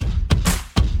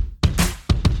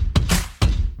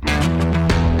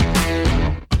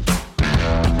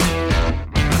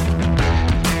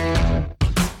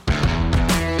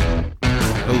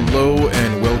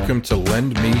welcome to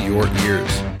Lend Me Your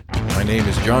Ears. My name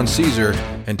is John Caesar,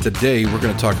 and today we're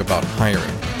going to talk about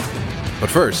hiring. But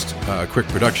first, a quick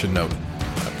production note.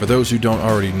 For those who don't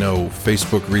already know,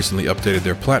 Facebook recently updated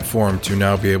their platform to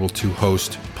now be able to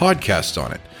host podcasts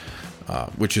on it,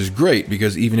 which is great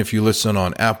because even if you listen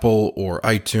on Apple or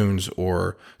iTunes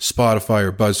or Spotify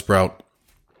or Buzzsprout,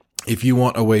 if you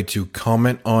want a way to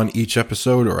comment on each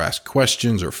episode or ask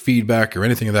questions or feedback or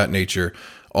anything of that nature,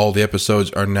 all the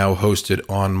episodes are now hosted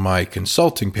on my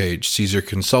consulting page, Caesar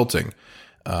Consulting.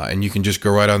 And you can just go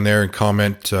right on there and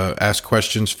comment, ask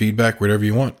questions, feedback, whatever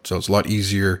you want. So it's a lot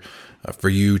easier for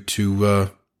you to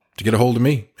get a hold of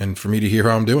me and for me to hear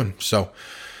how I'm doing. So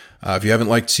if you haven't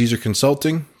liked Caesar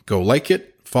Consulting, go like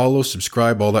it, follow,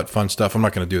 subscribe, all that fun stuff. I'm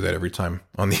not going to do that every time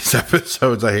on these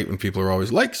episodes. I hate when people are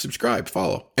always like, subscribe,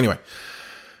 follow. Anyway,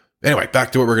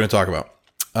 back to what we're going to talk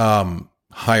about.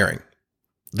 Hiring.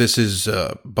 This is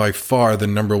by far the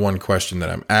number one question that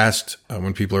I'm asked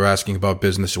when people are asking about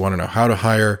business. They want to know how to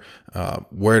hire,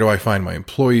 where do I find my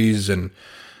employees, and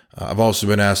I've also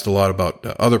been asked a lot about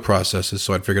other processes,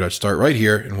 so I figured I'd start right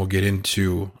here, and we'll get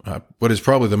into what is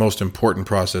probably the most important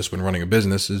process when running a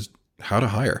business is how to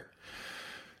hire.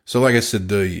 So like I said,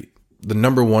 the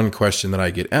number one question that I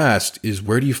get asked is,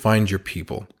 where do you find your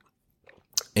people?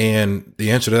 And the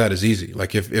answer to that is easy.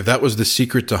 Like if that was the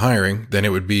secret to hiring, then it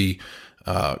would be,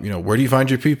 where do you find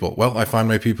your people? Well, I find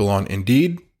my people on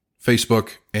Indeed,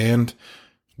 Facebook, and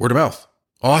word of mouth.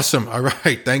 Awesome. All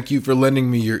right. Thank you for lending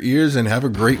me your ears and have a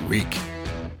great week.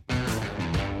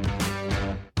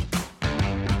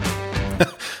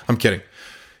 I'm kidding.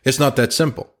 It's not that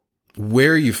simple.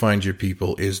 Where you find your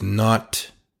people is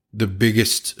not the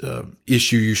biggest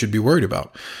issue you should be worried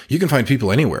about. You can find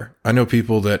people anywhere. I know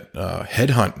people that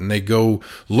headhunt and they go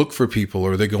look for people,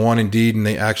 or they go on Indeed and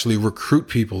they actually recruit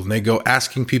people and they go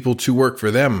asking people to work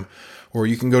for them. Or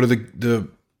you can go to the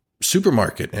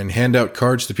supermarket and hand out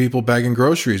cards to people bagging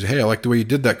groceries. Hey, I like the way you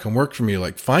did that. Come work for me.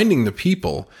 Like, finding the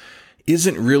people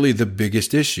isn't really the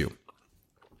biggest issue,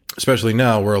 especially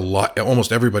now where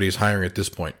almost everybody is hiring at this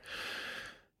point.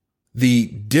 The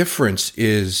difference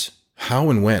is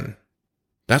how and when.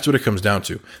 That's what it comes down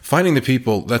to. Finding the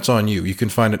people, that's on you. You can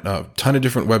find a ton of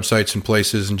different websites and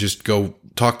places and just go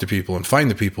talk to people and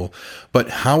find the people. But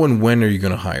how and when are you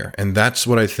going to hire? And that's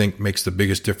what I think makes the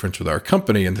biggest difference with our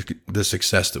company and the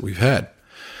success that we've had.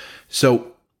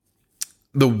 So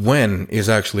the when is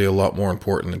actually a lot more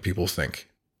important than people think.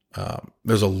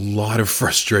 There's a lot of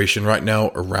frustration right now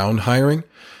around hiring.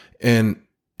 And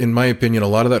in my opinion, a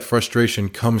lot of that frustration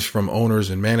comes from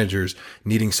owners and managers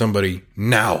needing somebody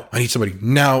now. I need somebody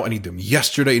now. I need them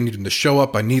yesterday. I need them to show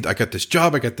up. I got this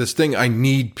job. I got this thing. I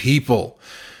need people.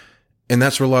 And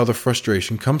that's where a lot of the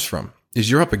frustration comes from, is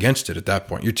you're up against it at that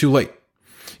point. You're too late.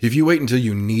 If you wait until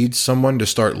you need someone to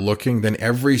start looking, then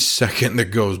every second that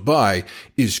goes by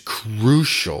is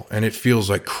crucial. And it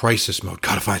feels like crisis mode.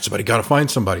 Gotta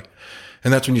find somebody.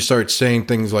 And that's when you start saying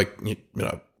things like,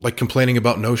 like complaining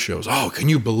about no-shows. Oh, can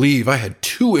you believe I had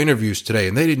 2 interviews today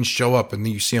and they didn't show up? And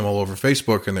then you see them all over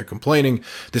Facebook and they're complaining,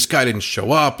 this guy didn't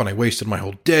show up and I wasted my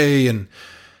whole day. And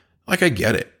like, I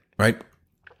get it, right?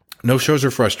 No-shows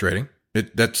are frustrating.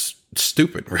 That's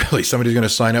stupid, really. Somebody's going to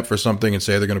sign up for something and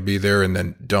say they're going to be there and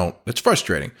then don't. It's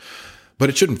frustrating, but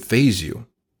it shouldn't faze you.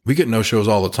 We get no-shows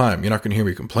all the time. You're not going to hear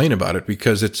me complain about it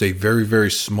because it's a very,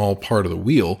 very small part of the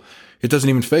wheel. It doesn't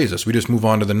even faze us. We just move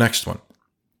on to the next one.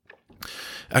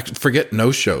 Forget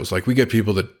no-shows. Like, we get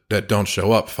people that don't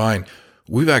show up. Fine.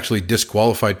 We've actually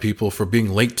disqualified people for being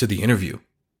late to the interview.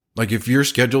 Like, if you're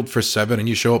scheduled for 7 and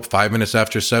you show up 5 minutes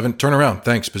after 7, turn around.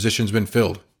 Thanks. Position's been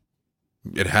filled.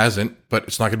 It hasn't, but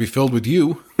it's not going to be filled with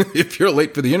you. If you're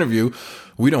late for the interview,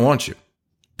 we don't want you.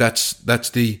 That's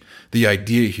the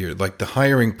idea here. Like, the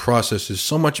hiring process is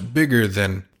so much bigger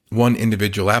than one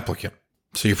individual applicant.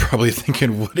 So you're probably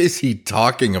thinking, what is he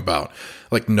talking about?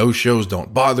 Like, no-shows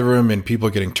don't bother him and people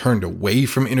are getting turned away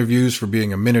from interviews for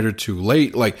being a minute or two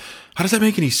late. Like, how does that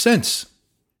make any sense?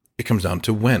 It comes down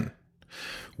to when.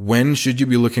 When should you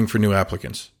be looking for new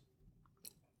applicants?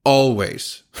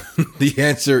 Always. The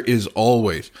answer is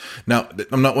always. Now,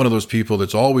 I'm not one of those people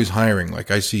that's always hiring. Like,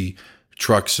 I see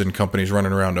trucks and companies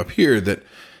running around up here that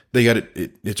they got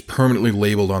it's permanently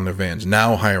labeled on their vans.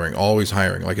 Now hiring, always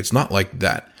hiring. Like, it's not like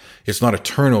that. It's not a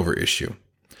turnover issue,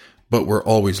 but we're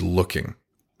always looking.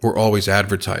 We're always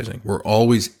advertising. We're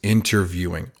always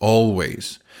interviewing.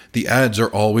 Always. The ads are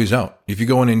always out. If you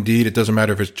go on Indeed, it doesn't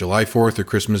matter if it's July 4th or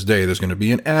Christmas Day, there's going to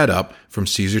be an ad up from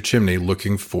Caesar Chimney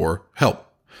looking for help.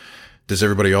 Does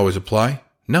everybody always apply?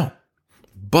 No.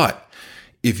 But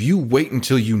if you wait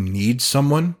until you need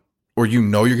someone, or you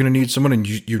know you're going to need someone and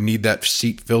you need that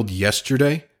seat filled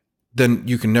yesterday, then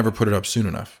you can never put it up soon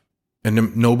enough.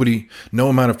 And no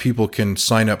amount of people can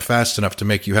sign up fast enough to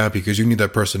make you happy because you need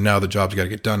that person now. The job's got to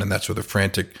get done. And that's where the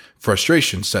frantic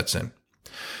frustration sets in.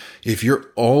 If you're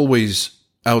always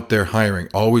out there hiring,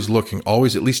 always looking,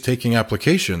 always at least taking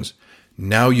applications,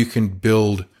 now you can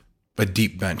build a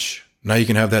deep bench. Now you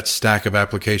can have that stack of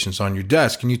applications on your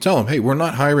desk and you tell them, hey, we're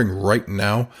not hiring right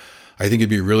now. I think it'd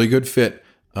be a really good fit.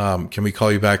 Can we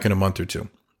call you back in a month or two?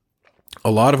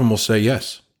 A lot of them will say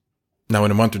yes. Now,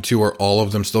 in a month or two, are all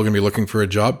of them still going to be looking for a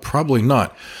job? Probably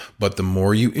not. But the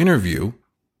more you interview,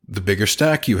 the bigger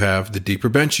stack you have, the deeper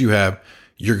bench you have,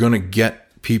 you're going to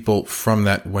get people from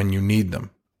that when you need them.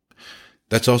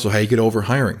 That's also how you get over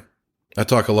hiring. I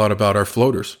talk a lot about our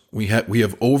floaters. We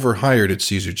have overhired at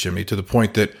Caesar Chimney to the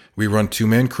point that we run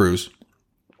 2-man crews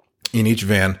in each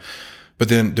van. But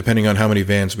then depending on how many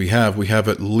vans we have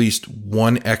at least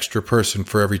one extra person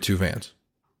for every 2 vans.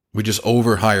 We just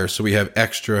overhire. So we have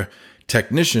extra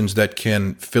technicians that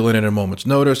can fill in at a moment's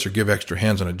notice or give extra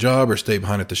hands on a job or stay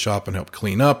behind at the shop and help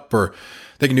clean up, or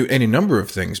they can do any number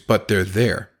of things, but they're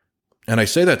there. And I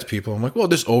say that to people. I'm like, well,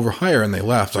 just overhire. And they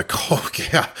laugh. It's like, oh,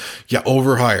 yeah,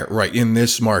 overhire. Right. In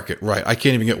this market. Right. I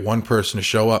can't even get one person to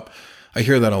show up. I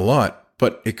hear that a lot,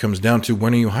 but it comes down to,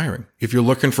 when are you hiring? If you're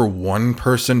looking for one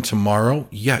person tomorrow,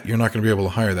 you're not going to be able to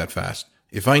hire that fast.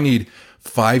 If I need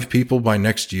 5 people by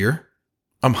next year,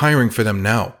 I'm hiring for them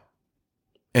now.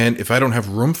 And if I don't have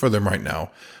room for them right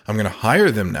now, I'm going to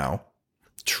hire them now,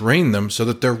 train them so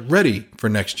that they're ready for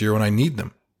next year when I need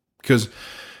them. Because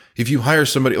if you hire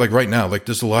somebody like right now, like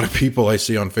there's a lot of people I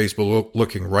see on Facebook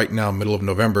looking right now, middle of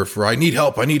November, for I need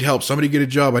help. Somebody get a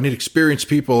job. I need experienced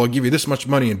people. I'll give you this much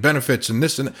money and benefits and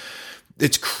this and that.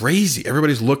 It's crazy.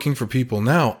 Everybody's looking for people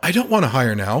now. I don't want to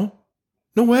hire now.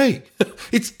 No way.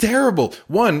 It's terrible.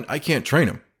 One, I can't train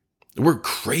them. We're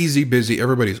crazy busy.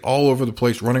 Everybody's all over the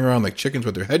place running around like chickens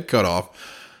with their head cut off.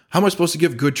 How am I supposed to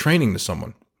give good training to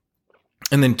someone?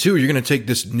 And then 2, you're going to take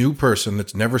this new person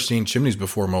that's never seen chimneys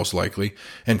before, most likely,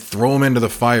 and throw them into the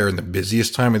fire in the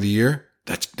busiest time of the year.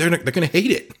 They're going to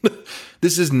hate it.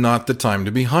 This is not the time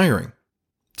to be hiring.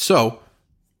 So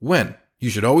when? You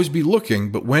should always be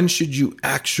looking, but when should you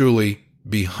actually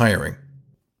be hiring?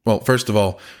 Well, first of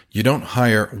all, you don't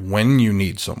hire when you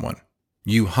need someone.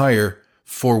 You hire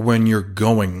for when you're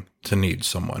going to need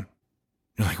someone.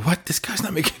 You're like, what? This guy's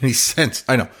not making any sense.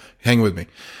 I know. Hang with me.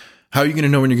 How are you going to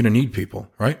know when you're going to need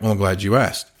people, right? Well, I'm glad you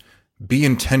asked. Be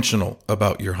intentional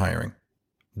about your hiring.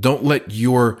 Don't let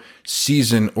your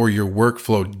season or your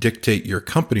workflow dictate your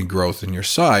company growth and your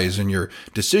size and your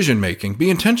decision making. Be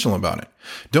intentional about it.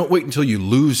 Don't wait until you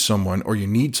lose someone or you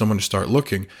need someone to start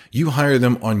looking. You hire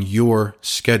them on your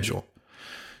schedule.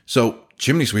 So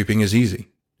chimney sweeping is easy.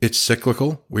 It's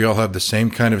cyclical. We all have the same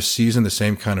kind of season, the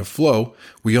same kind of flow.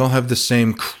 We all have the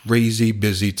same crazy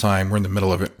busy time. We're in the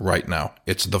middle of it right now.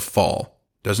 It's the fall.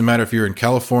 Doesn't matter if you're in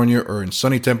California or in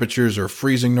sunny temperatures or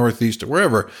freezing Northeast or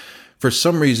wherever. For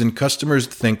some reason, customers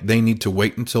think they need to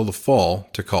wait until the fall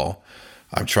to call.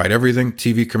 I've tried everything,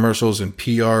 TV commercials and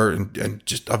PR, and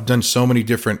just I've done so many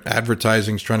different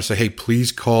advertisings trying to say, hey,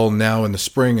 please call now in the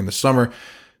spring and the summer.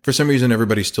 For some reason,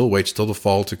 everybody still waits till the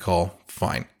fall to call.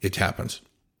 Fine. It happens.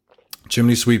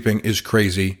 Chimney sweeping is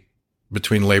crazy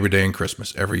between Labor Day and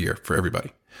Christmas every year for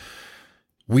everybody.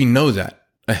 We know that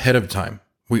ahead of time.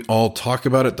 We all talk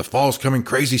about it. The fall's coming,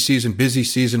 crazy season, busy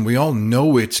season. We all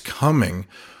know it's coming.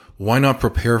 Why not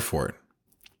prepare for it?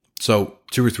 So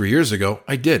 2 or 3 years ago,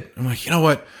 I did. I'm like, you know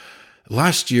what?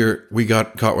 Last year, we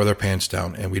got caught with our pants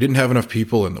down and we didn't have enough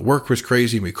people and the work was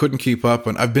crazy and we couldn't keep up.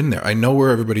 And I've been there. I know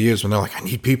where everybody is when they're like, I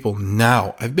need people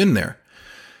now. I've been there.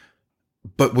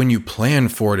 But when you plan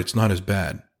for it, it's not as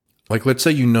bad. Like, let's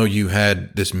say you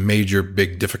had this major,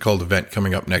 big, difficult event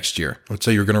coming up next year. Let's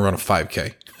say you're going to run a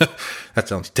 5K. That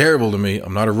sounds terrible to me.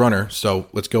 I'm not a runner, so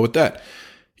let's go with that.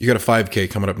 You got a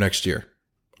 5K coming up next year.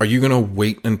 Are you going to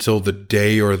wait until the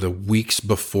day or the weeks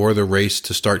before the race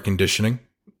to start conditioning?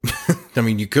 I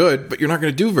mean, you could, but you're not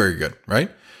going to do very good, right?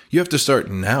 You have to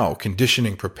start now,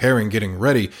 conditioning, preparing, getting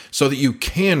ready so that you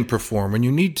can perform when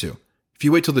you need to. If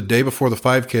you wait till the day before the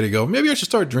 5K to go, maybe I should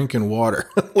start drinking water.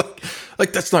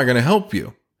 like that's not going to help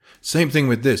you. Same thing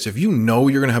with this. If you know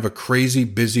you're going to have a crazy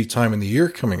busy time in the year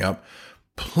coming up,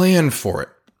 plan for it.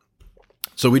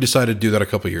 So we decided to do that a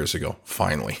couple of years ago.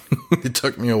 Finally, it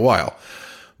took me a while,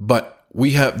 but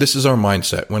this is our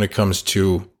mindset when it comes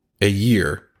to a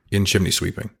year in chimney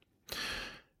sweeping.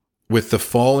 With the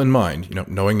fall in mind,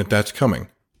 knowing that that's coming,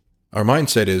 our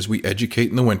mindset is we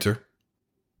educate in the winter,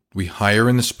 we hire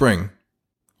in the spring,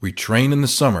 we train in the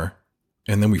summer,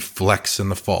 and then we flex in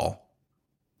the fall,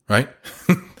 right?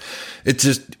 It's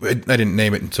just, I didn't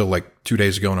name it until like 2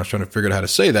 days ago and I was trying to figure out how to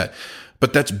say that.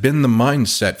 But that's been the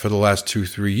mindset for the last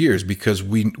 2-3 years because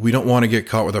we don't want to get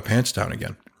caught with our pants down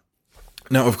again.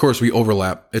 Now, of course, we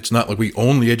overlap. It's not like we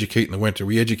only educate in the winter.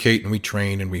 We educate and we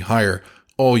train and we hire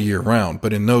all year round.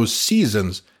 But in those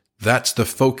seasons, that's the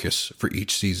focus for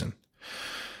each season.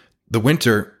 The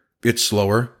winter, it's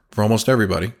slower for almost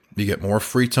everybody. You get more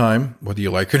free time, whether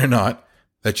you like it or not.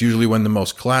 That's usually when the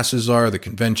most classes are, the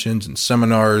conventions and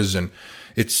seminars. And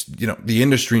it's, the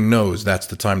industry knows that's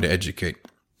the time to educate.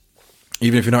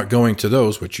 Even if you're not going to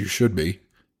those, which you should be,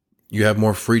 you have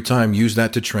more free time. Use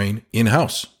that to train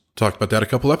in-house. Talked about that a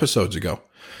couple episodes ago.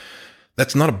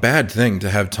 That's not a bad thing to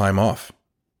have time off.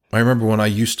 I remember when I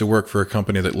used to work for a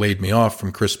company that laid me off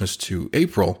from Christmas to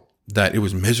April, that it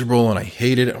was miserable and I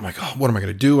hated it. I'm like, oh, what am I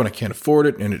going to do? And I can't afford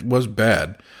it. And it was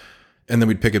bad. And then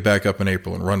we'd pick it back up in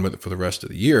April and run with it for the rest of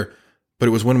the year. But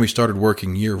it was when we started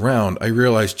working year round, I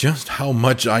realized just how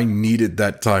much I needed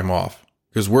that time off.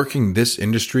 Because working this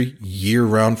industry year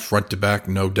round, front to back,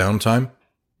 no downtime,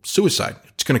 suicide.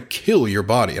 It's going to kill your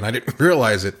body. And I didn't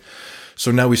realize it.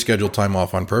 So now we schedule time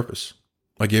off on purpose.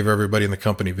 I gave everybody in the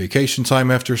company vacation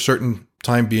time after a certain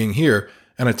time being here.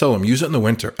 And I tell them, use it in the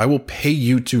winter. I will pay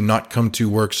you to not come to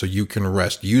work so you can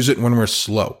rest. Use it when we're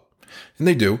slow. And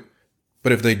they do.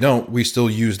 But if they don't, we still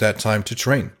use that time to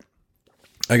train.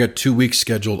 I got 2 weeks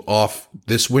scheduled off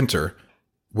this winter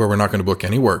where we're not going to book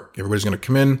any work. Everybody's going to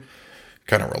come in,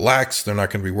 kind of relax. They're not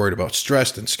going to be worried about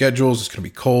stress and schedules. It's going to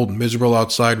be cold and miserable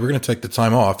outside. We're going to take the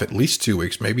time off, at least 2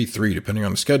 weeks, maybe 3, depending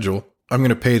on the schedule. I'm going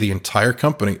to pay the entire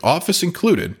company, office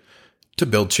included, to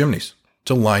build chimneys,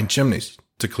 to line chimneys,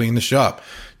 to clean the shop,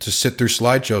 to sit through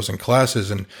slideshows and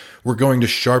classes. And we're going to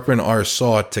sharpen our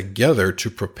saw together to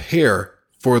prepare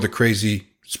for the crazy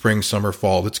spring, summer,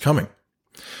 fall that's coming.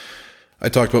 I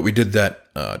talked about we did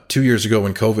that 2 years ago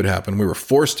when COVID happened. We were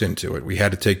forced into it. We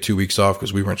had to take 2 weeks off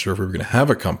because we weren't sure if we were going to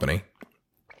have a company.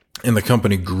 And the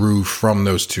company grew from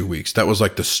those 2 weeks. That was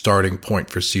like the starting point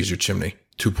for Caesar Chimney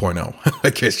 2.0, I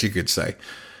guess you could say.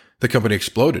 The company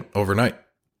exploded overnight.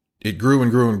 It grew and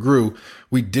grew and grew.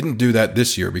 We didn't do that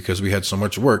this year because we had so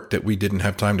much work that we didn't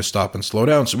have time to stop and slow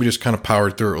down. So we just kind of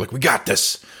powered through. Like, we got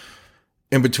this.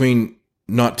 In between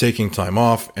not taking time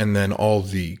off and then all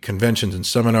the conventions and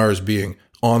seminars being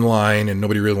online and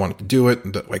nobody really wanted to do it.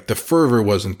 And the fervor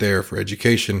wasn't there for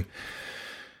education.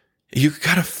 You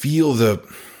gotta feel the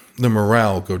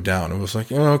morale go down. It was like,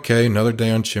 oh, okay, another day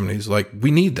on chimneys. Like,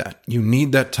 we need that. You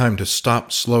need that time to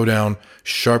stop, slow down,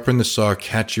 sharpen the saw,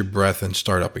 catch your breath, and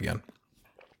start up again.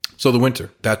 So the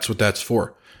winter, that's what that's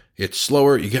for. It's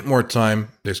slower. You get more time.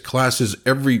 There's classes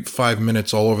every 5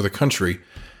 minutes all over the country.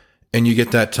 And you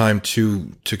get that time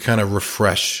to kind of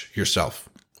refresh yourself.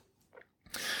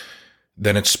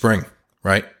 Then it's spring,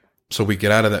 right? So we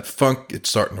get out of that funk. It's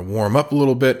starting to warm up a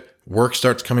little bit. Work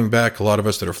starts coming back. A lot of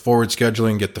us that are forward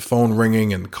scheduling get the phone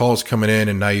ringing and calls coming in.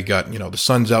 And now you got, the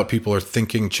sun's out. People are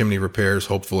thinking chimney repairs,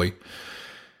 hopefully.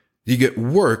 You get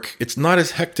work. It's not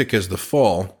as hectic as the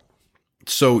fall.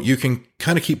 So you can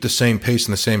kind of keep the same pace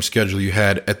and the same schedule you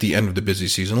had at the end of the busy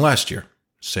season last year.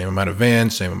 Same amount of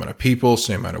vans, same amount of people,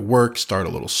 same amount of work, start a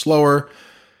little slower,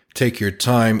 take your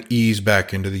time, ease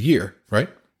back into the year, right?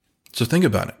 So think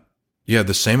about it. You have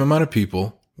the same amount of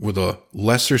people with a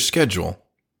lesser schedule.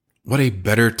 What a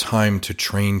better time to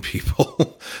train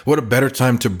people. What a better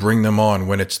time to bring them on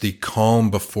when it's the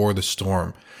calm before the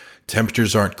storm.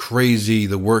 Temperatures aren't crazy.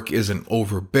 The work isn't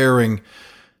overbearing.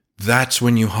 That's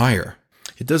when you hire.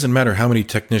 It doesn't matter how many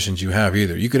technicians you have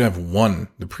either. You could have one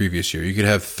the previous year. You could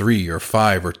have 3 or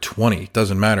 5 or 20. It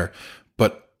doesn't matter.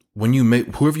 But when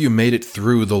whoever you made it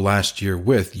through the last year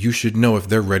with, you should know if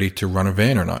they're ready to run a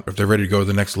van or not. If they're ready to go to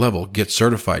the next level, get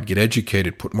certified, get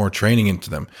educated, put more training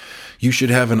into them. You should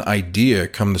have an idea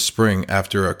come the spring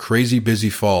after a crazy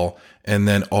busy fall and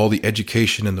then all the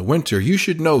education in the winter. You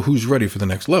should know who's ready for the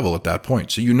next level at that point.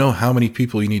 So you know how many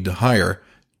people you need to hire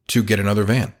to get another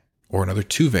van. Or another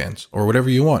 2 vans, or whatever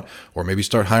you want, or maybe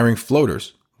start hiring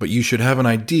floaters. But you should have an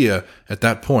idea at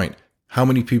that point how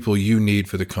many people you need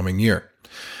for the coming year.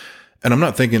 And I'm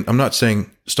not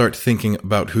saying start thinking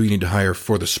about who you need to hire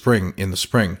for the spring in the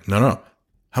spring. No.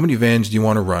 How many vans do you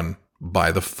want to run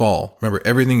by the fall? Remember,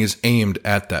 everything is aimed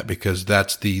at that because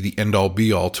that's the end all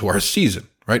be all to our season,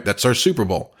 right? That's our Super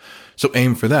Bowl. So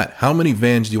aim for that. How many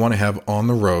vans do you want to have on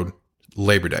the road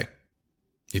Labor Day?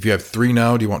 If you have 3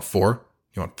 now, do you want 4?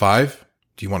 You want 5?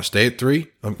 Do you want to stay at 3?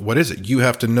 What is it? You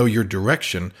have to know your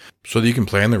direction so that you can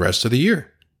plan the rest of the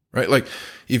year, right? Like,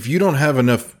 if you don't have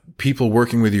enough people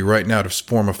working with you right now to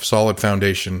form a solid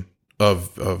foundation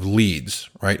of leads,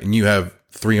 right? And you have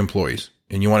 3 employees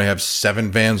and you want to have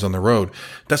 7 vans on the road,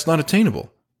 that's not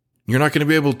attainable. You're not going to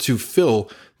be able to fill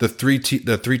the three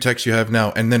techs you have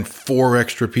now and then 4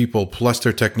 extra people plus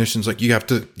their technicians. Like you have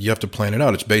to plan it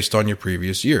out. It's based on your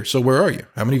previous year. So where are you?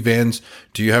 How many vans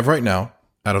do you have right now?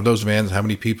 Out of those vans, how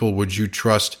many people would you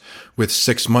trust with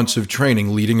 6 months of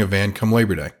training leading a van come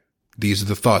Labor Day? These are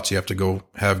the thoughts you have to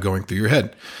have going through your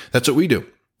head. That's what we do.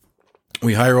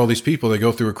 We hire all these people. They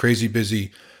go through a crazy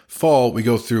busy fall. We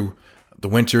go through the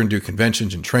winter and do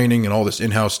conventions and training and all this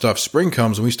in-house stuff. Spring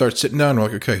comes and we start sitting down and we're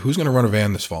like, okay, who's going to run a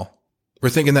van this fall? We're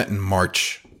thinking that in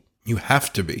March. You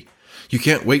have to be. You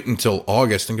can't wait until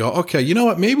August and go, okay, you know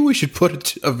what? Maybe we should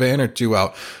put a van or two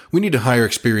out. We need to hire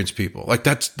experienced people. Like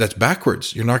that's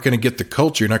backwards. You're not going to get the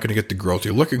culture. You're not going to get the growth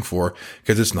you're looking for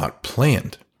because it's not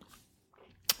planned.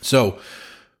 So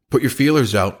put your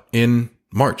feelers out in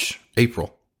March,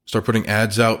 April. Start putting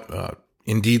ads out,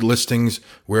 Indeed listings,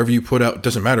 wherever you put out, it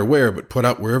doesn't matter where, but put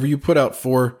out wherever you put out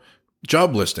for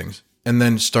job listings, and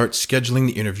then start scheduling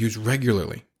the interviews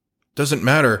regularly. Doesn't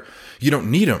matter. You don't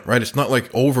need them, right? It's not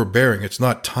like overbearing. It's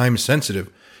not time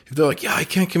sensitive. If they're like, yeah, I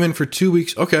can't come in for 2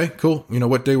 weeks. Okay, cool. You know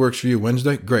what day works for you?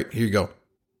 Wednesday? Great. Here you go.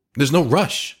 There's no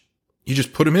rush. You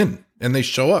just put them in and they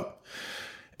show up.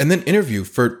 And then interview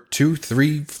for 2,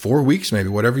 3, 4 weeks, maybe,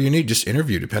 whatever you need. Just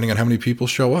interview depending on how many people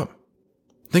show up.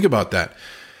 Think about that.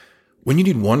 When you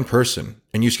need one person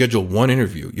and you schedule one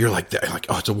interview, you're like,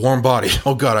 oh, it's a warm body.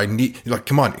 Oh God, you're like,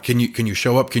 come on. Can you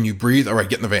show up? Can you breathe? All right,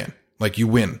 get in the van. Like you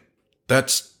win.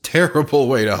 That's a terrible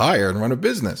way to hire and run a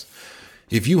business.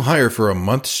 If you hire for a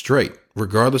month straight,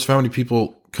 regardless of how many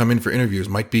people come in for interviews,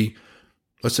 might be,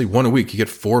 let's say 1 a week, you get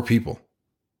 4 people.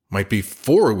 Might be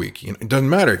 4 a week. It doesn't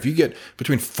matter. If you get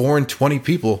between 4 and 20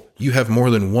 people, you have more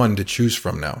than one to choose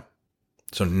from now.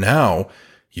 So now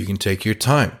you can take your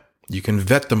time. You can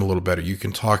vet them a little better. You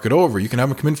can talk it over. You can have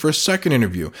them come in for a second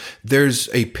interview. There's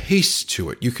a pace to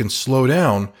it. You can slow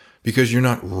down because you're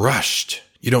not rushed.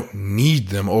 You don't need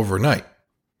them overnight.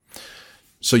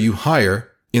 So you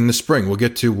hire in the spring. We'll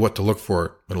get to what to look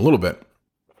for in a little bit.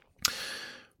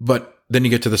 But then you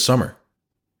get to the summer.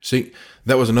 See,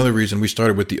 that was another reason we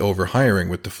started with the overhiring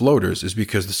with the floaters, is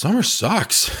because the summer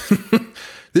sucks.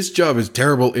 This job is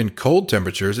terrible in cold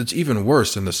temperatures. It's even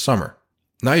worse in the summer.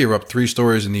 Now you're up 3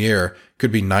 stories in the air.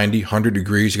 Could be 90, 100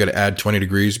 degrees. You got to add 20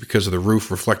 degrees because of the roof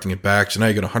reflecting it back. So now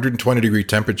you got 120 degree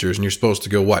temperatures and you're supposed to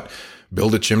go what?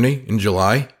 Build a chimney in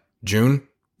July, June?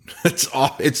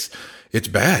 It's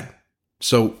bad.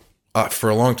 So for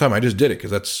a long time, I just did it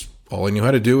because that's all I knew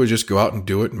how to do, is just go out and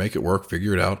do it, make it work,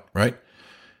 figure it out, right?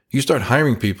 You start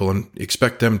hiring people and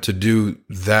expect them to do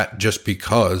that just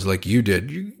because, like you did,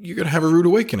 you're going to have a rude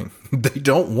awakening. They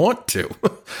don't want to.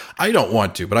 I don't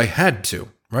want to, but I had to,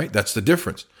 right? That's the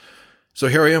difference. So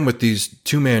here I am with these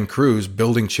 2-man crews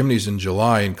building chimneys in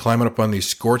July and climbing up on these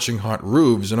scorching hot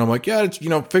roofs. And I'm like, yeah, it's,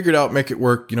 figure it out, make it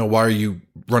work. Why are you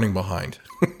running behind?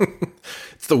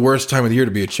 It's the worst time of the year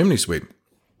to be a chimney sweep.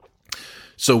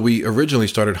 So we originally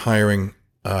started hiring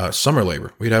summer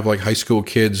labor. We'd have like high school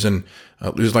kids and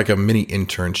it was like a mini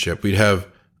internship. We'd have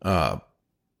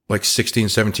like 16,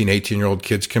 17, 18-year-old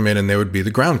kids come in and they would be the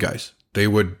ground guys. They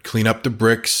would clean up the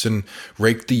bricks and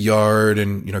rake the yard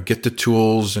and, get the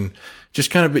tools and just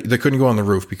kind of, they couldn't go on the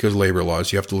roof because labor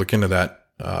laws. You have to look into that.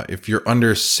 If you're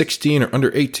under 16 or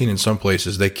under 18 in some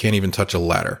places, they can't even touch a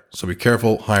ladder. So be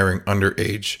careful hiring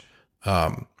underage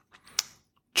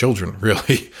children,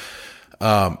 really.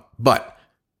 But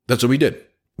that's what we did.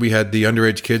 We had the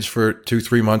underage kids for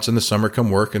 2-3 months in the summer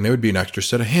come work, and they would be an extra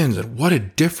set of hands. And what a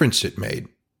difference it made,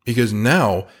 because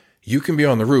now you can be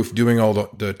on the roof doing all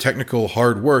the technical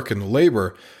hard work and the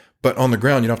labor, but on the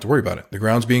ground, you don't have to worry about it. The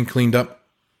ground's being cleaned up.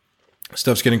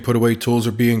 Stuff's getting put away. Tools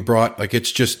are being brought. Like it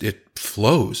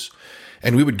flows.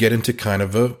 And we would get into kind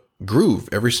of a groove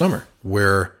every summer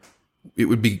where it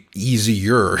would be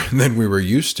easier than we were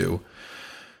used to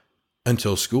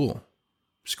until school.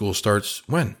 School starts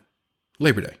when?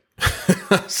 Labor Day.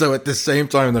 So at the same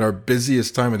time that our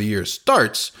busiest time of the year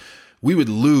starts, we would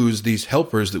lose these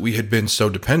helpers that we had been so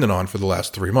dependent on for the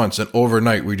last 3 months. And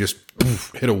overnight, we just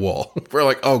hit a wall. We're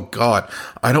like, oh God,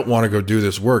 I don't want to go do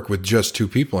this work with just 2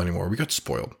 people anymore. We got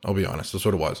spoiled. I'll be honest. That's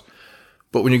what it was.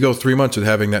 But when you go 3 months with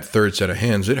having that third set of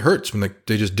hands, it hurts when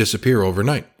they just disappear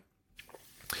overnight.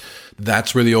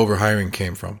 That's where the overhiring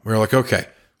came from. We were like, okay,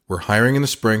 we're hiring in the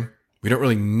spring. We don't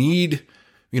really need,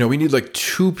 we need like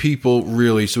 2 people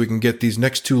really so we can get these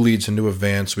next 2 leads into a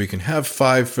van so we can have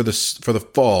 5 for the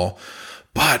fall.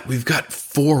 But we've got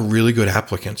 4 really good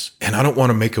applicants and I don't want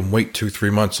to make them wait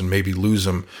 2-3 months and maybe lose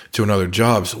them to another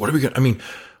job. So what are we going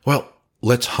to,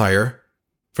 let's hire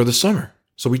for the summer.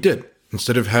 So we did.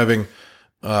 Instead of having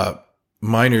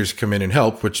minors come in and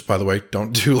help, which by the way,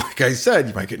 don't do like I said,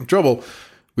 you might get in trouble.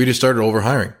 We just started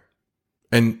overhiring.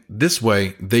 And this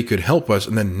way they could help us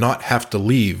and then not have to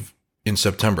leave in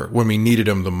September when we needed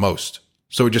them the most.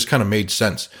 So it just kind of made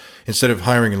sense. Instead of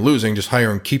hiring and losing, just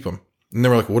hire and keep them. And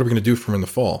then we're like, what are we going to do for them in the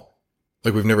fall?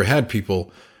 Like, we've never had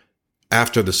people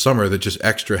after the summer that just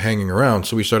extra hanging around.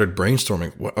 So we started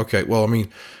brainstorming. Okay, well, I mean,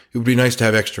 it would be nice to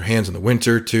have extra hands in the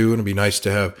winter too. And it'd be nice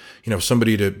to have,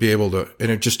 somebody to be able to, and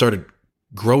it just started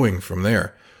growing from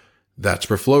there. That's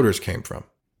where floaters came from.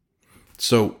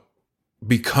 So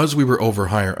because we were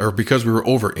because we were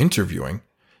over interviewing,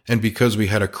 and because we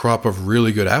had a crop of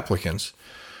really good applicants,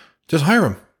 just hire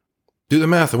them. Do the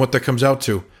math on what that comes out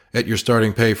to at your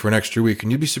starting pay for an extra week.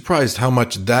 And you'd be surprised how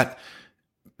much that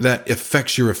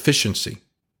affects your efficiency,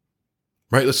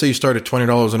 right? Let's say you start at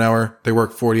 $20 an hour. They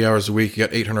work 40 hours a week. You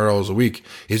got $800 a week.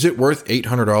 Is it worth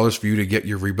 $800 for you to get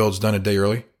your rebuilds done a day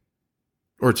early?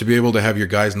 Or to be able to have your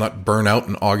guys not burn out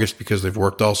in August because they've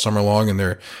worked all summer long and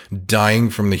they're dying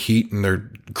from the heat and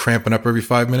they're cramping up every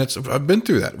 5 minutes? I've been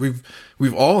through that.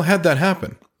 We've all had that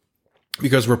happen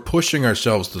because we're pushing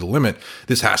ourselves to the limit.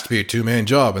 This has to be a 2-man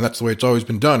job, and that's the way it's always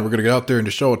been done. We're going to get out there and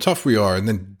to show how tough we are and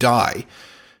then die.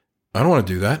 I don't want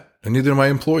to do that, and neither do my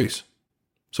employees.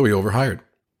 So we overhired.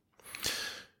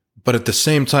 But at the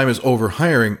same time as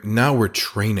overhiring, now we're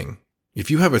training. If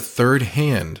you have a third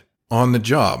hand on the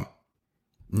job,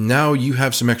 now you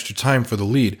have some extra time for the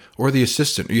lead or the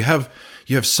assistant. You have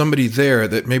somebody there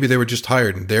that maybe they were just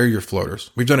hired and they're your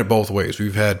floaters. We've done it both ways.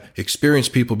 We've had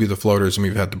experienced people be the floaters and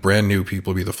we've had the brand new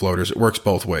people be the floaters. It works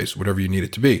both ways, whatever you need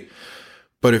it to be.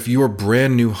 But if your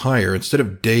brand new hire, instead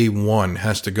of day one,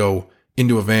 has to go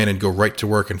into a van and go right to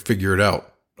work and figure it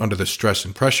out under the stress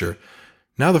and pressure,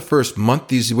 now the first month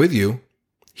he's with you,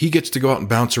 he gets to go out and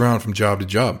bounce around from job to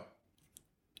job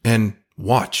and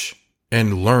watch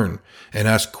and learn and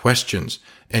ask questions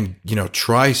and,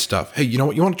 try stuff. Hey, you know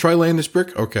what? You want to try laying this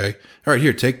brick? Okay. All right,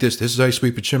 here, take this. This is how you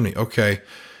sweep a chimney. Okay.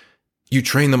 You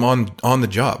train them on the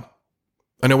job.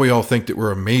 I know we all think that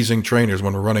we're amazing trainers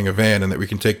when we're running a van and that we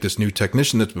can take this new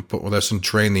technician that's been put with us and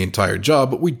train the entire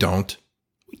job, but we don't.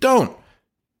 We don't.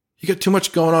 You got too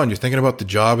much going on. You're thinking about the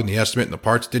job and the estimate and the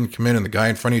parts didn't come in and the guy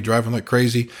in front of you driving like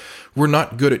crazy. We're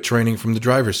not good at training from the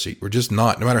driver's seat. We're just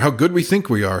not. No matter how good we think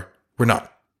we are, we're not.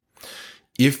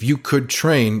 If you could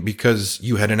train because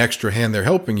you had an extra hand there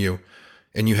helping you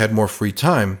and you had more free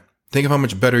time, think of how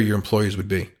much better your employees would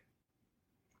be.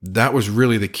 That was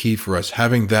really the key for us,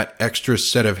 having that extra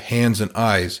set of hands and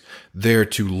eyes there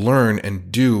to learn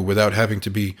and do without having to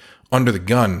be under the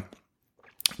gun.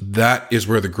 That is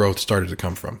where the growth started to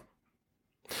come from.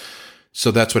 So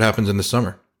that's what happens in the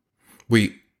summer.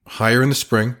 We hire in the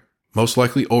spring, most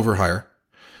likely overhire.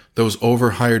 Those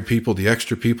overhired people, the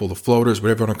extra people, the floaters,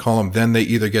 whatever you want to call them, then they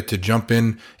either get to jump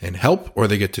in and help or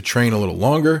they get to train a little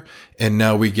longer. And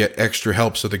now we get extra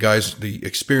help. So the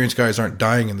experienced guys aren't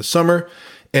dying in the summer,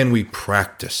 and we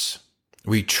practice,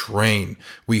 we train,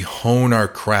 we hone our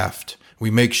craft.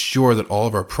 We make sure that all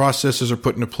of our processes are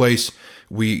put into place.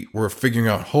 We're figuring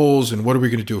out holes and what are we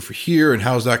going to do for here and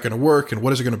how's that going to work and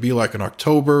what is it going to be like in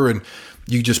October? And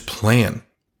you just plan.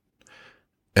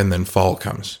 And then fall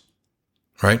comes.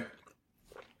 Right?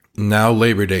 Now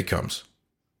Labor Day comes.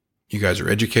 You guys are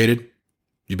educated.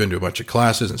 You've been to a bunch of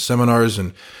classes and seminars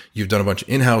and you've done a bunch of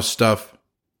in-house stuff.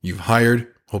 You've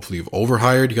hired. Hopefully you've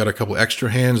overhired. You got a couple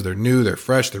extra hands. They're new. They're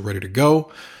fresh. They're ready to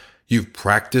go. You've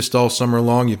practiced all summer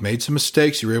long. You've made some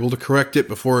mistakes. You were able to correct it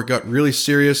before it got really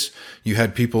serious. You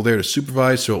had people there to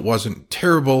supervise so it wasn't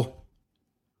terrible.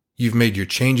 You've made your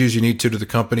changes you need to the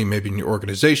company, maybe in your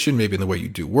organization, maybe in the way you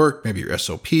do work, maybe your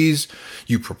SOPs.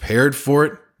 You prepared for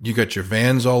it. You got your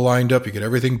vans all lined up. You get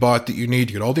everything bought that you need.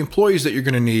 You get all the employees that you're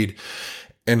going to need.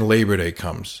 And Labor Day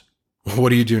comes. What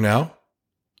do you do now?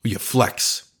 You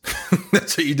flex.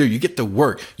 That's what you do. You get to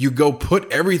work. You go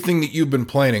put everything that you've been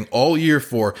planning all year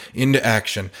for into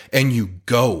action and you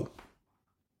go.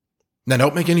 Now,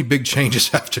 don't make any big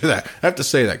changes after that. I have to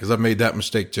say that because I've made that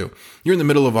mistake too. You're in the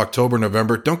middle of October,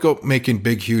 November. Don't go making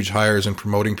big, huge hires and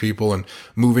promoting people and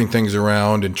moving things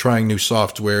around and trying new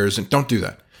softwares. And don't do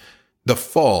that. The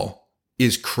fall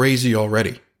is crazy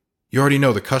already. You already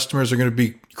know the customers are going to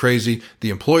be crazy. The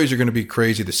employees are going to be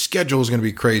crazy. The schedule is going to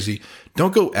be crazy.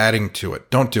 Don't go adding to it.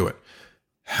 Don't do it.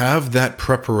 Have that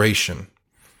preparation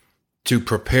to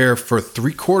prepare for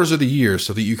 3/4 of the year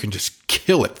so that you can just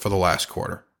kill it for the last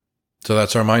quarter. So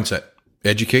that's our mindset.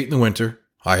 Educate in the winter,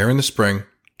 hire in the spring,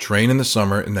 train in the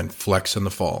summer, and then flex in the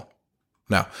fall.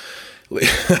 Now,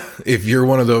 if you're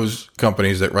one of those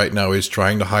companies that right now is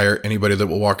trying to hire anybody that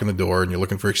will walk in the door and you're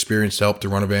looking for experienced help to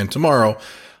run a van tomorrow,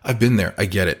 I've been there. I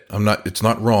get it. It's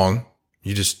not wrong.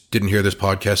 You just didn't hear this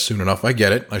podcast soon enough. I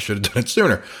get it. I should have done it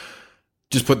sooner.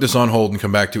 just put this on hold and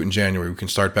come back to it in January. We can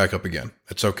start back up again.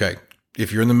 It's okay.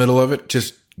 If you're in the middle of it,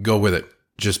 just go with it.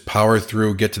 Just power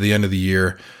through, get to the end of the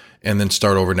year, and then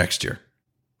start over next year.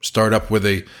 Start up with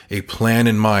a plan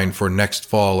in mind for next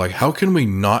fall. Like, how can we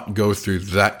not go through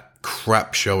that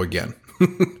crap show again?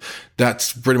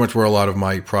 That's pretty much where a lot of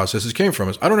my processes came from.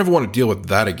 Is I don't ever want to deal with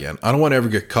that again. I don't want to ever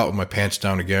get caught with my pants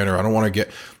down again, or I don't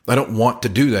want to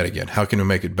do that again. How can we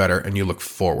make it better? And you look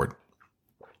forward.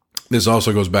 This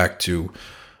also goes back to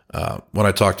what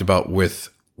I talked about with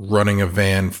running a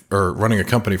van or running a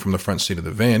company from the front seat of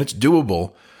the van. It's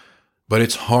doable, but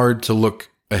it's hard to look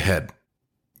ahead.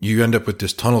 You end up with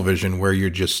this tunnel vision where you're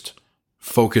just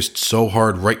focused so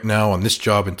hard right now on this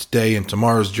job and today and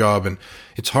tomorrow's job, and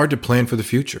it's hard to plan for the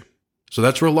future. So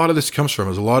that's where a lot of this comes from,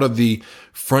 is a lot of the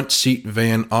front seat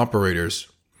van operators,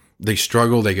 they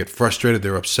struggle, they get frustrated,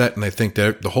 they're upset, and they think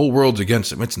that the whole world's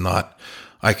against them. It's not.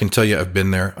 I can tell you I've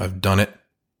been there, I've done it,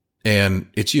 and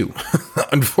it's you.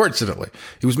 Unfortunately,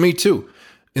 it was me too,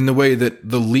 in the way that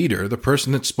the leader, the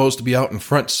person that's supposed to be out in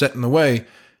front setting the way,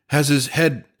 has his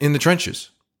head in the trenches.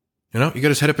 You know, you got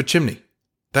his head up a chimney.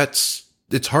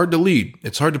 It's hard to lead.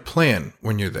 It's hard to plan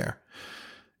when you're there.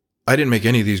 I didn't make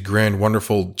any of these grand,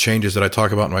 wonderful changes that I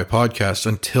talk about in my podcast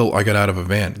until I got out of a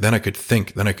van. Then I could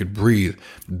think, then I could breathe,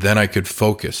 then I could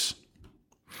focus.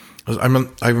 I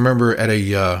remember at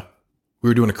we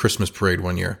were doing a Christmas parade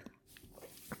one year,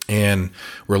 and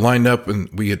we're lined up, and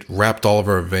we had wrapped all of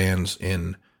our vans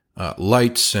in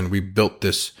lights, and we built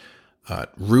this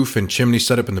roof and chimney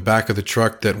setup in the back of the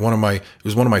truck that it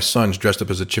was one of my sons dressed up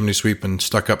as a chimney sweep and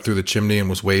stuck up through the chimney and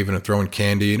was waving and throwing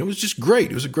candy. And it was just great.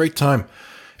 It was a great time.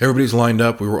 Everybody's lined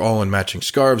up. We were all in matching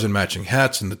scarves and matching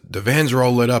hats, and the vans are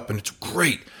all lit up, and it's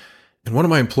great. And one of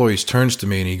my employees turns to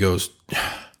me and he goes,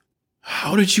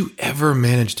 "How did you ever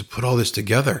manage to put all this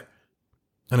together?"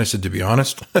 And I said, "To be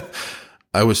honest,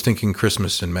 I was thinking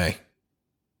Christmas in May." And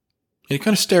he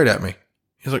kind of stared at me.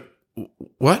 He's like,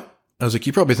 "What?" I was like,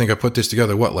 "You probably think I put this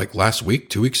together, what, like last week,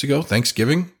 2 weeks ago,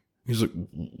 Thanksgiving?" He's like,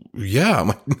 "Yeah." I'm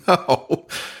like, "No,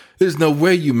 there's no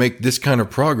way you make this kind of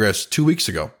progress 2 weeks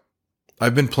ago.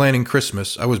 I've been planning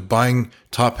Christmas. I was buying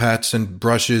top hats and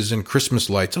brushes and Christmas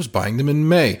lights. I was buying them in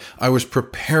May. I was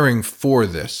preparing for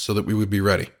this so that we would be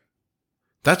ready."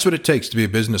 That's what it takes to be a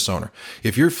business owner.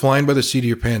 If you're flying by the seat of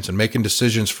your pants and making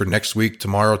decisions for next week,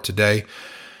 tomorrow, today,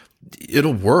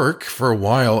 it'll work for a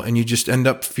while, and you just end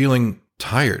up feeling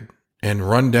tired and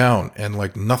run down, and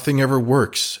like nothing ever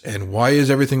works. And why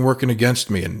is everything working against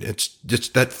me? And it's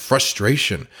just that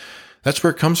frustration. That's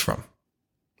where it comes from.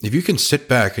 If you can sit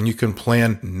back and you can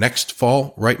plan next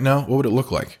fall right now, what would it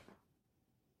look like?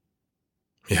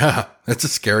 Yeah, that's a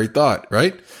scary thought,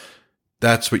 right?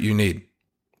 That's what you need.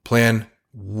 Plan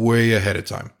way ahead of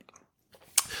time.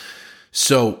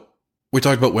 So we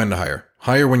talked about when to hire.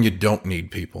 Hire when you don't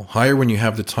need people. Hire when you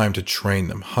have the time to train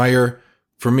them. Hire,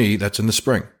 for me, that's in the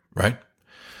spring. Right?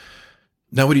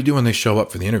 Now, what do you do when they show up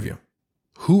for the interview?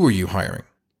 Who are you hiring?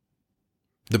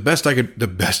 The best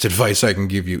advice I can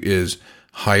give you is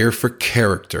hire for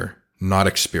character, not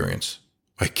experience.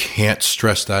 I can't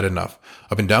stress that enough.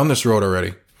 I've been down this road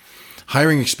already.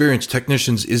 Hiring experienced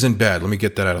technicians isn't bad. Let me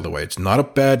get that out of the way. It's not a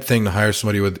bad thing to hire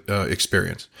somebody with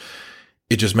experience.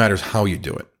 It just matters how you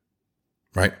do it.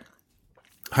 Right?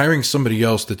 Hiring somebody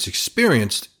else that's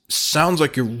experienced sounds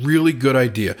like a really good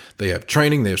idea. They have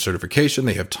training, they have certification,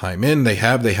 they have time in, they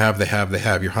have.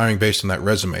 You're hiring based on that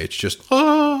resume. It's just,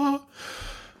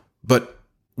 But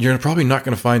you're probably not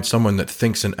going to find someone that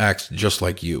thinks and acts just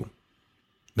like you.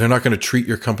 They're not going to treat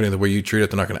your company the way you treat it.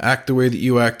 They're not going to act the way that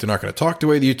you act. They're not going to talk the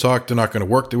way that you talk. They're not going to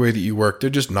work the way that you work. They're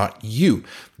just not you.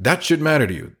 That should matter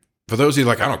to you. For those of you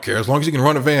like, I don't care. As long as you can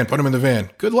run a van, put them in the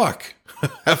van. Good luck.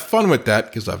 Have fun with that,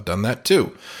 because I've done that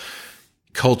too.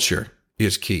 Culture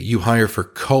is key. You hire for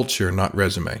culture, not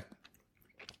resume.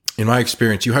 In my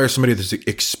experience, you hire somebody that's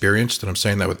experienced, and I'm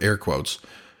saying that with air quotes,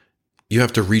 you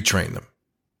have to retrain them,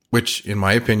 which in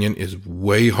my opinion is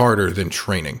way harder than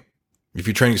training. If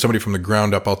you're training somebody from the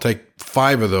ground up, I'll take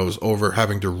 5 of those over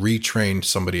having to retrain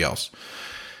somebody else.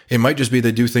 It might just be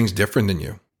they do things different than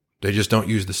you. They just don't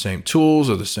use the same tools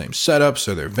or the same setups,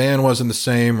 or their van wasn't the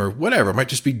same, or whatever. It might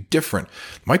just be different.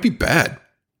 It might be bad.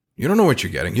 You don't know what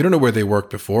you're getting. You don't know where they worked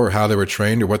before, or how they were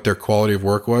trained, or what their quality of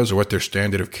work was, or what their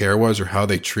standard of care was, or how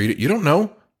they treat it. You don't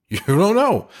know. You don't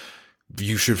know.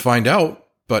 You should find out,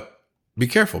 but be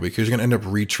careful, because you're going to end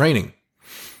up retraining.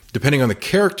 Depending on the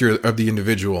character of the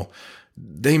individual,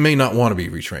 they may not want to be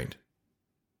retrained.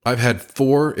 I've had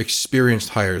 4 experienced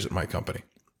hires at my company.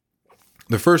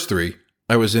 The first 3,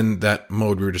 I was in that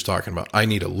mode we were just talking about. I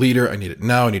need a leader. I need it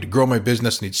now. I need to grow my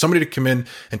business. I need somebody to come in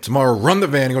and tomorrow run the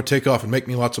van and go take off and make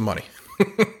me lots of money.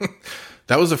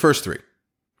 That was the first three.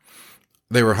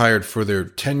 They were hired for their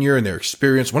tenure and their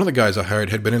experience. One of the guys I hired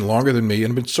had been in longer than me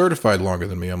and been certified longer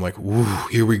than me. I'm like, woo,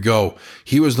 here we go.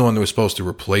 He was the one that was supposed to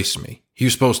replace me. He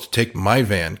was supposed to take my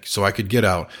van so I could get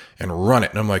out and run it.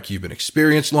 And I'm like, you've been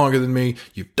experienced longer than me.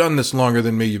 You've done this longer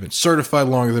than me. You've been certified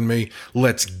longer than me.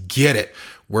 Let's get it.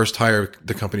 Worst hire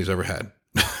the company's ever had.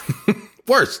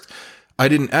 Worst. I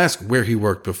didn't ask where he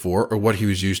worked before or what he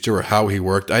was used to or how he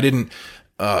worked. I didn't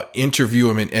interview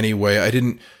him in any way. I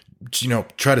didn't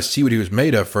try to see what he was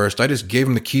made of first. I just gave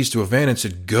him the keys to a van and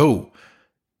said, go.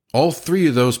 All three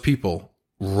of those people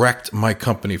wrecked my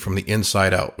company from the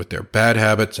inside out with their bad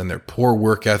habits and their poor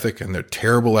work ethic and their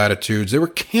terrible attitudes. They were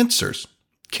cancers.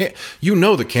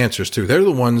 The cancers too. They're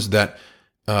the ones that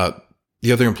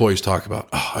the other employees talk about.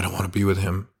 Oh, I don't want to be with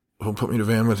him. Don't put me in a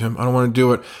van with him. I don't want to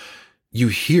do it. You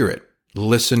hear it.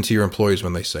 Listen to your employees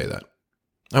when they say that.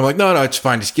 I'm like, no, it's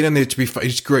fine. Just get in there. It's be fine.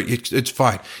 It's great. It's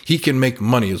fine. He can make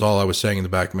money is all I was saying in the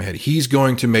back of my head. He's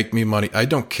going to make me money. I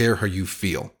don't care how you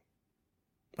feel.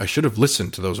 I should have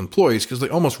listened to those employees because they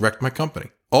almost wrecked my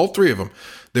company. All three of them.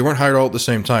 They weren't hired all at the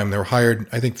same time. They were hired,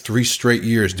 I think, 3 straight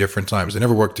years, different times. They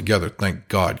never worked together, thank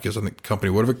God, because I think the company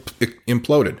would have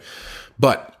imploded.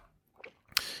 But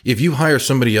if you hire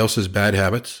somebody else's bad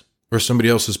habits or somebody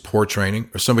else's poor training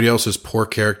or somebody else's poor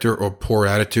character or poor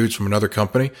attitudes from another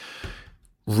company,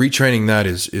 retraining that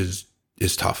is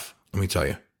tough. Let me tell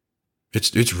you,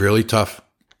 it's really tough.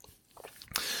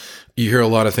 You hear a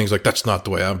lot of things like, that's not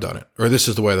the way I've done it, or this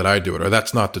is the way that I do it, or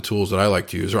that's not the tools that I like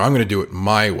to use, or I'm going to do it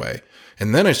my way.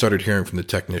 And then I started hearing from the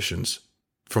technicians,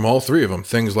 from all three of them,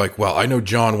 things like, well, I know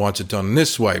John wants it done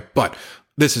this way, but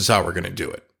this is how we're going to do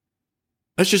it.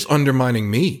 That's just undermining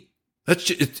me. That's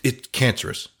just, it's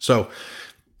cancerous. So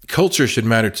culture should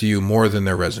matter to you more than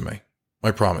their resume.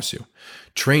 I promise you.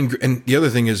 And the other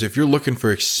thing is, if you're looking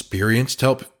for experienced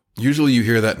help, usually you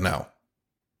hear that now.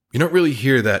 You don't really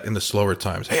hear that in the slower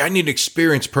times. Hey, I need an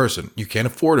experienced person. You can't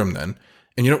afford them then,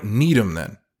 and you don't need them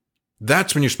then.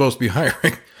 That's when you're supposed to be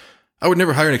hiring. I would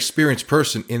never hire an experienced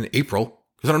person in April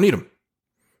because I don't need them.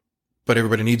 But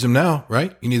everybody needs them now,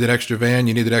 right? You need that extra van.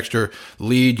 You need that extra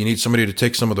lead. You need somebody to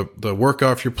take some of the work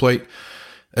off your plate.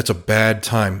 That's a bad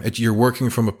time. You're working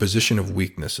from a position of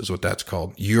weakness is what that's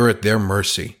called. You're at their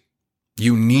mercy.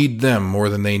 You need them more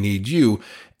than they need you,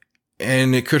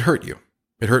 and it could hurt you.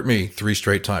 It hurt me 3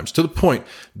 straight times to the point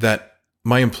that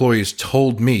my employees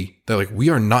told me that, like, we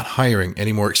are not hiring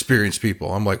any more experienced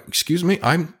people. I'm like, excuse me,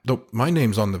 my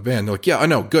name's on the van. They're like, yeah, I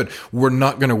know, good. We're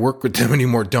not going to work with them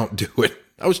anymore. Don't do it.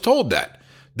 I was told that.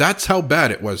 That's how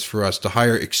bad it was for us to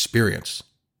hire experience.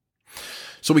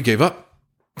 So we gave up.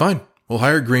 Fine. We'll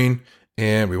hire green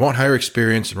and we won't hire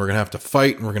experience, and we're going to have to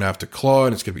fight and we're going to have to claw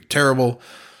and it's going to be terrible.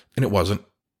 And it wasn't.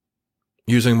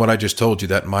 Using what I just told you,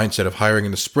 that mindset of hiring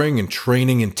in the spring and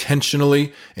training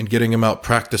intentionally and getting them out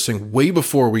practicing way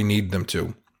before we need them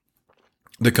to,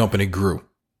 the company grew.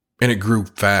 And it grew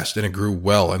fast and it grew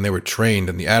well, and they were trained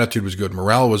and the attitude was good.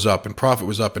 Morale was up and profit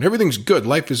was up and everything's good.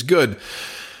 Life is good.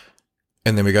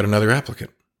 And then we got another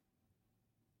applicant,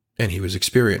 and he was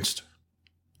experienced.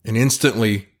 And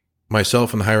instantly,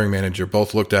 myself and the hiring manager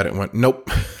both looked at it and went, nope.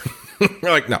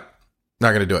 We're like, no,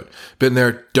 not going to do it. Been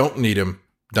there. Don't need him.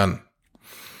 Done.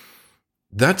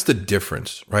 That's the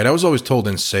difference, right? I was always told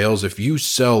in sales, if you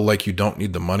sell like you don't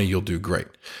need the money, you'll do great.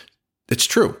 It's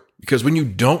true, because when you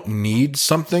don't need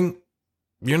something,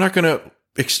 you're not going to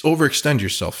overextend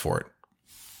yourself for it.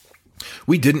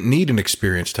 We didn't need an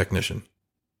experienced technician.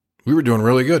 We were doing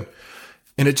really good.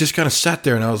 And it just kind of sat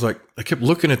there, and I was like, I kept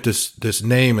looking at this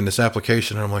name and this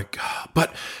application, and I'm like,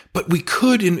 but we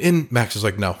could in Max is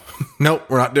like, no,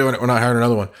 we're not doing it. We're not hiring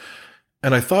another one.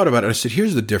 And I thought about it. I said,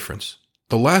 here's the difference.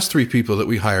 The last 3 people that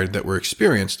we hired that were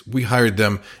experienced, we hired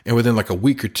them, and within like a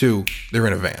week or 2, they're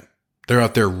in a van. They're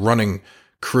out there running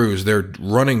crews. They're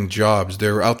running jobs.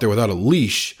 They're out there without a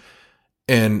leash.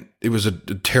 And it was a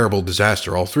terrible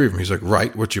disaster, all 3 of them. He's like,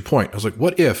 right, what's your point? I was like,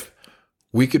 what if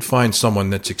we could find someone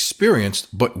that's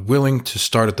experienced but willing to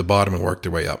start at the bottom and work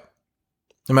their way up?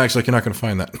 And Max like, you're not going to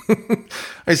find that.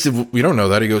 I said, well, we don't know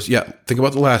that. He goes, yeah, think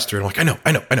about the last 3. And I'm like,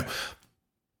 I know.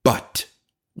 But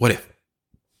what if?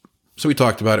 So we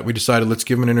talked about it. We decided, let's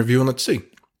give him an interview and let's see.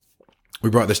 We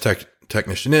brought this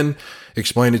technician in,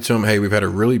 explained it to him. Hey, we've had a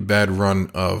really bad run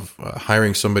of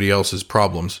hiring somebody else's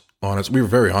problems on us. We were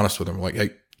very honest with him. Like,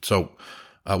 hey, so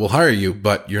we'll hire you,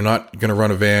 but you're not going to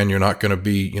run a van. You're not going to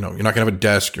be, you're not going to have a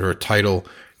desk or a title.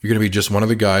 You're going to be just one of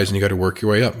the guys, and you got to work your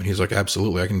way up. And he's like,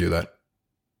 absolutely, I can do that.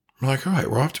 We're like, all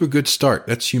right, we're off to a good start.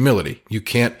 That's humility. You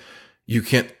can't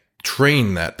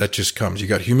train that. That just comes. You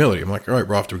got humility. I'm like, all right,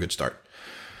 we're off to a good start.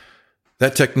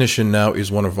 That technician now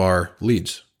is one of our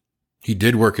leads. He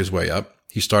did work his way up.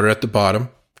 He started at the bottom,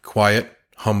 quiet,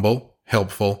 humble,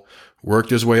 helpful, worked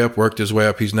his way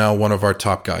up. He's now one of our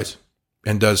top guys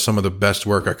and does some of the best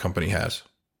work our company has.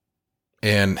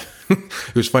 And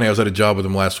it was funny. I was at a job with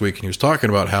him last week and he was talking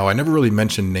about how I never really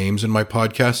mentioned names in my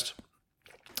podcast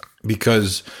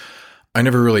because I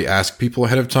never really ask people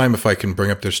ahead of time if I can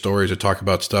bring up their stories or talk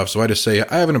about stuff. So I just say,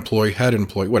 I have an employee, had an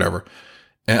employee, whatever.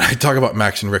 And I talk about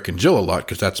Max and Rick and Jill a lot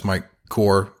because that's my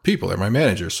core people. They're my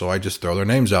managers. So I just throw their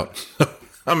names out.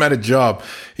 I'm at a job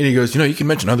and he goes, you can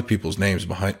mention other people's names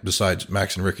besides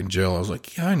Max and Rick and Jill. I was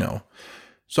like, yeah, I know.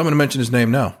 So I'm going to mention his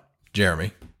name now.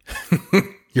 Jeremy.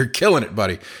 You're killing it,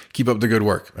 buddy. Keep up the good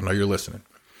work. I know you're listening.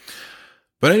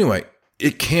 But anyway,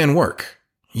 it can work.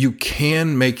 You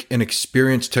can make an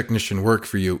experienced technician work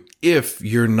for you if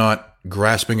you're not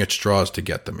grasping at straws to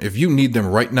get them. If you need them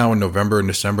right now in November and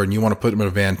December and you want to put them in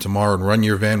a van tomorrow and run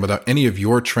your van without any of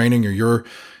your training or your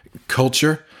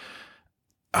culture,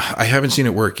 I haven't seen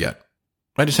it work yet.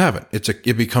 I just haven't.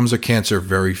 It becomes a cancer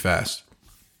very fast.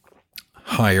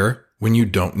 Hire when you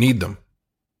don't need them.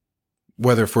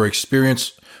 Whether for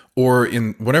experience or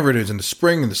in whatever it is, in the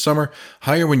spring, in the summer,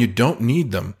 hire when you don't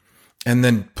need them and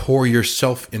then pour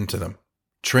yourself into them.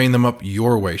 Train them up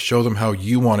your way. Show them how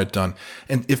you want it done.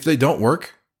 And if they don't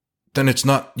work, then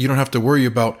you don't have to worry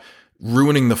about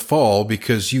ruining the fall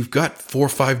because you've got 4 or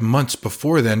 5 months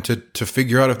before then to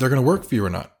figure out if they're going to work for you or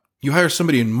not. You hire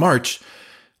somebody in March,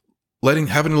 having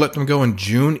to let them go in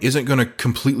June isn't going to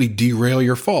completely derail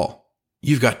your fall.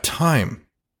 You've got time.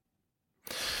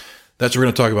 That's what we're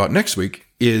going to talk about next week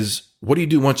is what do you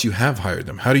do once you have hired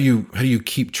them? How do you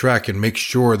keep track and make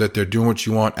sure that they're doing what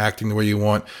you want, acting the way you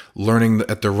want, learning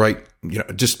at the right,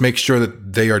 just make sure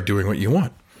that they are doing what you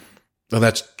want. Well,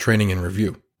 that's training and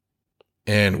review.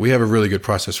 And we have a really good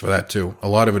process for that too. A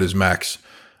lot of it is Max.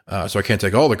 So I can't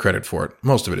take all the credit for it.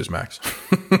 Most of it is Max.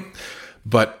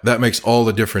 But that makes all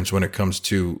the difference when it comes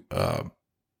to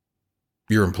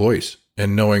your employees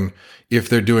and knowing if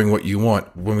they're doing what you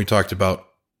want. When we talked about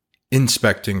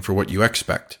inspecting for what you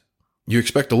expect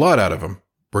a lot out of them.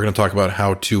 We're going to talk about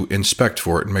how to inspect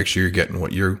for it and make sure you're getting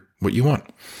what you want.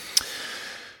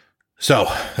 So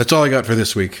that's all I got for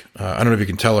this week. I don't know if you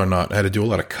can tell or not. I had to do a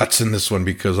lot of cuts in this one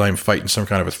because I'm fighting some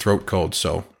kind of a throat cold.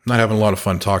 So I'm not having a lot of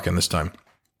fun talking this time.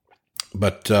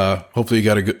 But hopefully you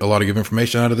got a lot of good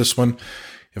information out of this one.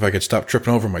 If I could stop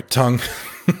tripping over my tongue.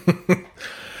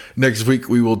 Next week,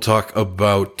 we will talk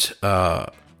about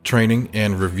training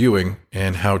and reviewing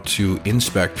and how to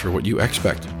inspect for what you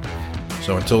expect.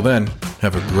 So until then,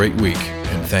 have a great week,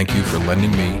 and thank you for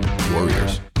lending me your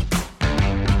ears.